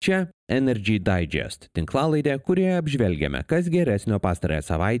Čia Energy Digest tinklalaidė, kurioje apžvelgiame, kas geresnio pastarąją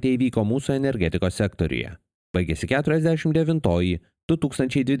savaitę įvyko mūsų energetikos sektoriuje. Baigėsi 49-oji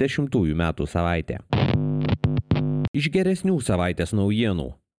 2020 metų savaitė. Iš geresnių savaitės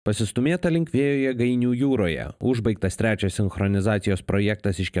naujienų. Pasistumėta link vėjo jėgainių jūroje, užbaigtas trečias sinchronizacijos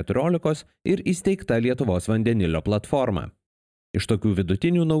projektas iš 14 ir įsteigta Lietuvos vandenilio platforma. Iš tokių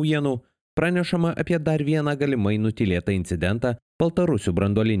vidutinių naujienų pranešama apie dar vieną galimai nutylėtą incidentą Baltarusių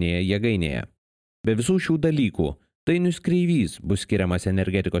branduolinėje jėgainėje. Be visų šių dalykų, Dainius Kreivys bus skiriamas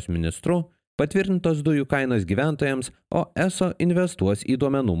energetikos ministru, patvirtintos dujų kainos gyventojams, o ESO investuos į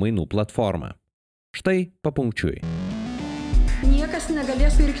duomenų mainų platformą. Štai papunkčiui. Niekas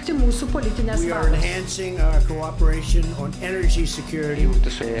negalės virkti mūsų politinės valios.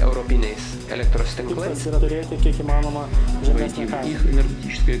 Jungti su europiniais elektros tinklais. Yra turėti kiek įmanoma žemesnę kainą. Их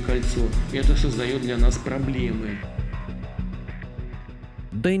энергетическое кольцо. Это создает для нас проблемы.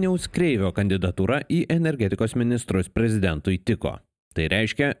 Dainiaus Kreivio kandidatūra į energetikos ministrus prezidentui tiko. Tai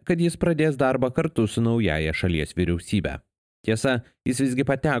reiškia, kad jis pradės darbą kartu su naujaja šalies vyriausybė. Tiesa, jis visgi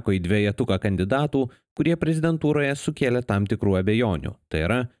pateko į dvejetuką kandidatų, kurie prezidentūroje sukėlė tam tikrų abejonių. Tai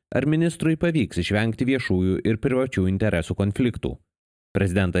yra, ar ministrui pavyks išvengti viešųjų ir privačių interesų konfliktų.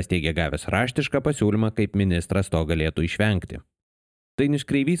 Prezidentas teigia gavęs raštišką pasiūlymą, kaip ministras to galėtų išvengti. Dainius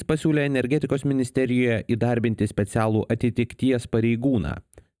Kreivys pasiūlė energetikos ministerijoje įdarbinti specialų atitikties pareigūną.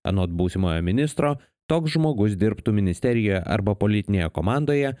 Anot būsimojo ministro, toks žmogus dirbtų ministerijoje arba politinėje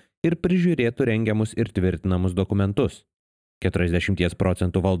komandoje ir prižiūrėtų rengiamus ir tvirtinamus dokumentus.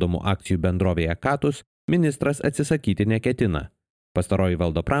 40% valdomų akcijų bendrovėje Katus ministras atsisakyti neketina. Pastaroji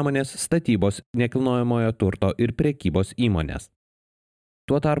valdo pramonės, statybos, nekilnojamojo turto ir prekybos įmonės.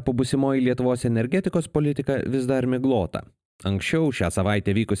 Tuo tarpu būsimoji Lietuvos energetikos politika vis dar miglota. Anksčiau šią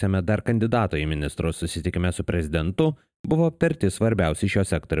savaitę vykusiame dar kandidato į ministrus susitikime su prezidentu buvo aptarti svarbiausi šio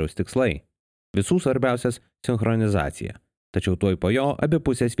sektoriaus tikslai. Visų svarbiausias – sinchronizacija. Tačiau tuoj po jo abi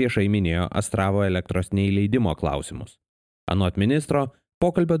pusės viešai minėjo Astravo elektros neįleidimo klausimus. Anot ministro,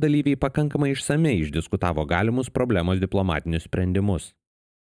 pokalbio dalyviai pakankamai išsamei išdiskutavo galimus problemos diplomatinius sprendimus.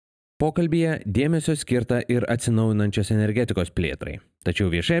 Pokalbyje dėmesio skirta ir atsinaujinančios energetikos plėtrai,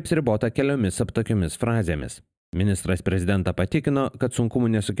 tačiau viešai apsiribota keliomis aptokiomis frazėmis. Ministras prezidentą patikino, kad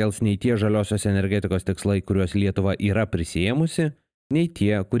sunkumų nesukels nei tie žaliosios energetikos tikslai, kuriuos Lietuva yra prisiėmusi, nei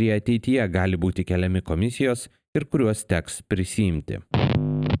tie, kurie ateityje gali būti keliami komisijos ir kuriuos teks prisiimti.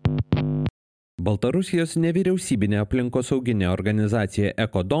 Baltarusijos nevyriausybinė aplinkosauginė organizacija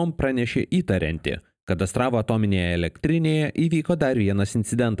Ekodom pranešė įtarianti, kad Astravo atominėje elektrinėje įvyko dar vienas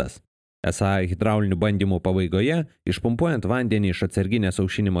incidentas. Esą hidraulinių bandymų pabaigoje, išpumpuojant vandenį iš atsarginės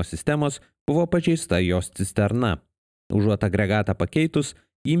aušinimo sistemos, buvo pažeista jos cisterna. Užuot agregatą pakeitus,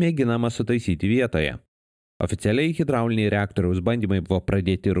 jį mėginama sutaisyti vietoje. Oficialiai hidrauliniai reaktoriaus bandymai buvo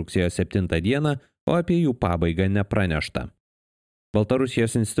pradėti rugsėjo 7 dieną, o apie jų pabaigą nepranešta.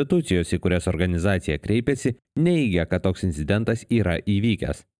 Baltarusijos institucijos, į kurias organizacija kreipėsi, neigia, kad toks incidentas yra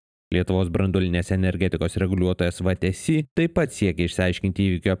įvykęs. Lietuvos branduolinės energetikos reguliuotojas VTSI taip pat siekia išsiaiškinti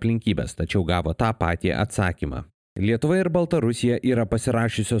įvykio aplinkybės, tačiau gavo tą patį atsakymą. Lietuva ir Baltarusija yra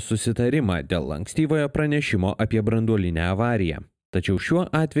pasirašiusios susitarimą dėl ankstyvojo pranešimo apie branduolinę avariją. Tačiau šiuo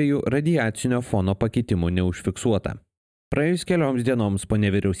atveju radiacinio fono pakitimų neužfiksuota. Praėjus kelioms dienoms po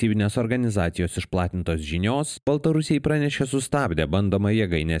nevyriausybinės organizacijos išplatintos žinios, Baltarusijai pranešė sustabdę bandomą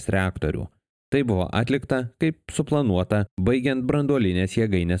jėgainės reaktorių. Tai buvo atlikta, kaip suplanuota, baigiant branduolinės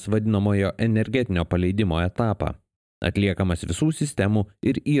jėgainės vadinamojo energetinio paleidimo etapą. Atliekamas visų sistemų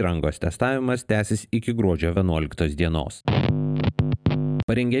ir įrangos testavimas tęsis iki gruodžio 11 dienos.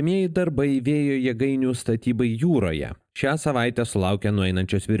 Parengiamieji darbai vėjo jėgainių statybai jūroje šią savaitę sulaukė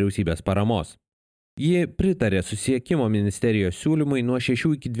nueinančios vyriausybės paramos. Ji pritarė susisiekimo ministerijos siūlymui nuo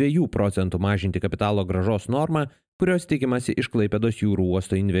 6 iki 2% mažinti kapitalo grąžos normą, kurios tikimasi iš Klaipėdos jūrų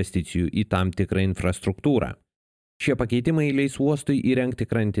uosto investicijų į tam tikrą infrastruktūrą. Šie pakeitimai leis uostui įrengti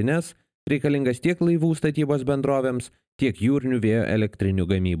krantines, reikalingas tiek laivų statybos bendrovėms, tiek jūrinių vėjo elektrinių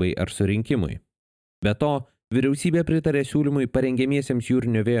gamybai ar surinkimui. Be to, vyriausybė pritarė siūlymui parengiamiesiems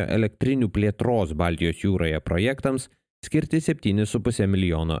jūrinio vėjo elektrinių plėtros Baltijos jūroje projektams skirti 7,5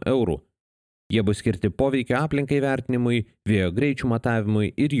 milijono eurų. Jie bus skirti poveikio aplinkai vertinimui, vėjo greičių matavimui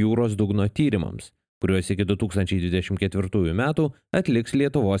ir jūros dugno tyrimams, kuriuos iki 2024 metų atliks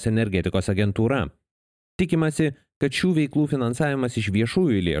Lietuvos energetikos agentūra. Tikimasi, kad šių veiklų finansavimas iš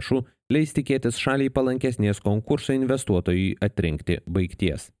viešųjų lėšų leis tikėtis šaliai palankesnės konkurso investuotojui atrinkti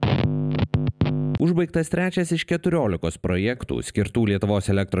baigties. Užbaigtas trečias iš 14 projektų skirtų Lietuvos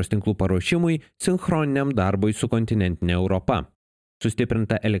elektros tinklų paruošimui sinchroniniam darbui su kontinentinė Europa.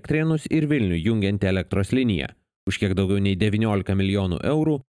 Sustiprinta Elektrėnus ir Vilnių jungianti elektros linija. Už kiek daugiau nei 19 milijonų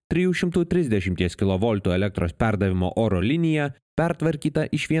eurų 330 kV elektros perdavimo oro linija pertvarkyta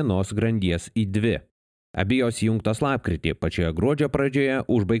iš vienos grandies į dvi. Abijos jungtos lapkritį, pačioje gruodžio pradžioje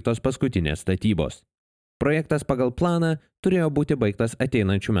užbaigtos paskutinės statybos. Projektas pagal planą turėjo būti baigtas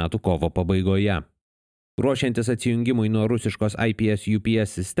ateinančių metų kovo pabaigoje. Ruošiantis atsijungimui nuo rusiškos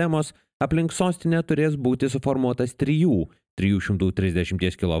IPS-UPS sistemos, aplink sostinę turės būti suformuotas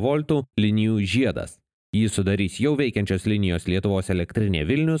 330 kV linijų žiedas. Jį sudarys jau veikiančios linijos Lietuvos elektrinė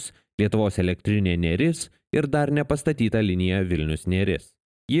Vilnius, Lietuvos elektrinė Neris ir dar nepastatyta linija Vilnius Neris.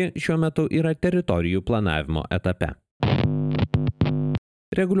 Ji šiuo metu yra teritorijų planavimo etape.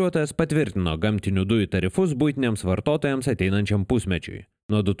 Reguliuotojas patvirtino gamtinių dujų tarifus buitiniams vartotojams ateinančiam pusmečiui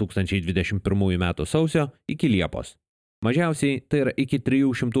nuo 2021 metų sausio iki Liepos. Mažiausiai, tai yra iki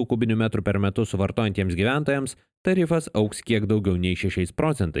 300 kubinių metrų per metus suvartojantiems gyventojams, tarifas augs kiek daugiau nei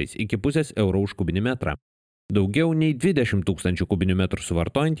 6% iki pusės euro už kubinį metrą. Daugiau nei 20 000 kubinių metrų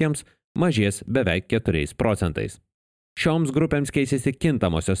suvartojantiems mažės beveik 4%. Šioms grupėms keisėsi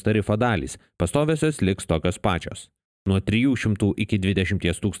kintamosios tarifo dalys, pastoviosios liks tokios pačios. Nuo 300 iki 20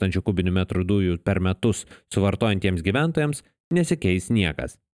 000 kubinių metrų dujų per metus suvartojantiems gyventojams nesikeis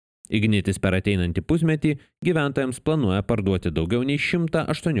niekas. Ignitis per ateinantį pusmetį gyventojams planuoja parduoti daugiau nei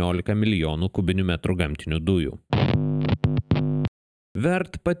 118 milijonų kubinių metrų gamtinių dujų.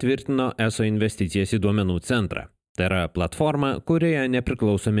 Vert patvirtino ESO investicijas į duomenų centrą. Tai yra platforma, kurioje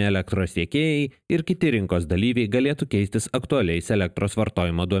nepriklausomi elektros tiekėjai ir kiti rinkos dalyviai galėtų keistis aktualiais elektros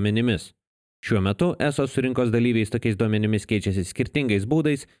vartojimo duomenimis. Šiuo metu ESO su rinkos dalyviais tokiais duomenimis keičiasi skirtingais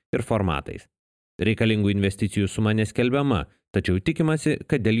būdais ir formatais. Reikalingų investicijų suma neskelbiama, tačiau tikimasi,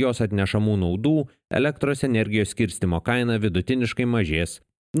 kad dėl jos atnešamų naudų elektros energijos skirstymo kaina vidutiniškai mažės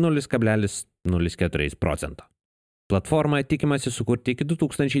 0,04%. Platformą tikimasi sukurti iki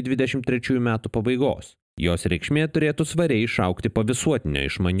 2023 metų pabaigos. Jos reikšmė turėtų svariai išaugti po visuotinio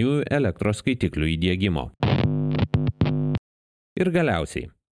išmaniųjų elektros skaitiklių įdiegimo. Ir galiausiai,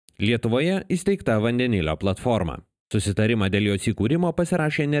 Lietuvoje įsteigta vandenilio platforma. Susitarimą dėl jos įkūrimo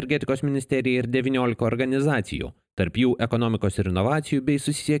pasirašė Energetikos ministerija ir 19 organizacijų, tarp jų ekonomikos ir inovacijų bei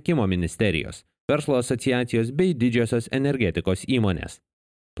susisiekimo ministerijos, verslo asociacijos bei didžiosios energetikos įmonės.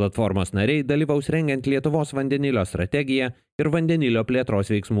 Platformos nariai dalyvaus rengiant Lietuvos vandenilio strategiją ir vandenilio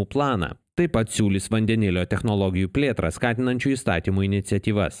plėtros veiksmų planą. Taip pat siūlys vandenilio technologijų plėtrą skatinančių įstatymų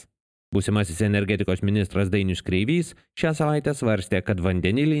iniciatyvas. Būsimasis energetikos ministras Dainius Kreivys šią savaitę svarstė, kad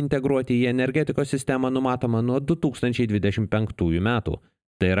vandenilį integruoti į energetikos sistemą numatoma nuo 2025 metų.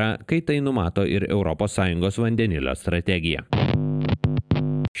 Tai yra, kai tai numato ir ES vandenilio strategija.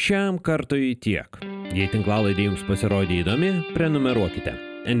 Šiam kartui tiek. Jei tinklalaidė jums pasirodė įdomi, prenumeruokite.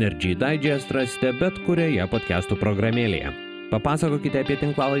 Energy Digest rasite bet kurioje podcastų programėlėje. Papasakokite apie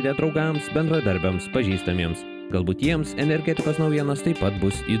tinklalaidę draugams, bendradarbiams, pažįstamiems. Galbūt jiems energetikos naujienos taip pat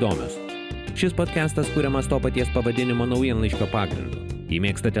bus įdomios. Šis podcastas kuriamas to paties pavadinimo naujienlaiškio pagrindu. Jei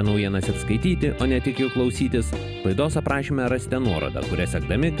mėgstate naujienas ir skaityti, o ne tik jų klausytis, laidos aprašyme rasite nuorodą, kurią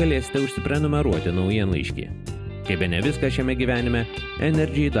sekdami galėsite užsiprenumeruoti naujienlaiškį. Kaip bene viskas šiame gyvenime,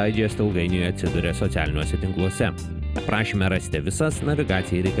 Energy Digest ilgainiui atsiduria socialiniuose tinkluose. Aprašyme rasite visas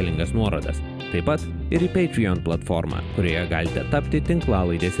navigacijai reikalingas nuorodas. Taip pat ir į Patreon platformą, kurioje galite tapti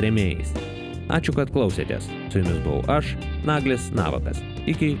tinklalaidės rėmėjais. Ačiū, kad klausėtės. Su jumis buvau aš, Naglis Navakas.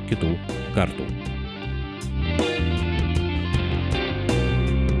 Iki kitų kartų.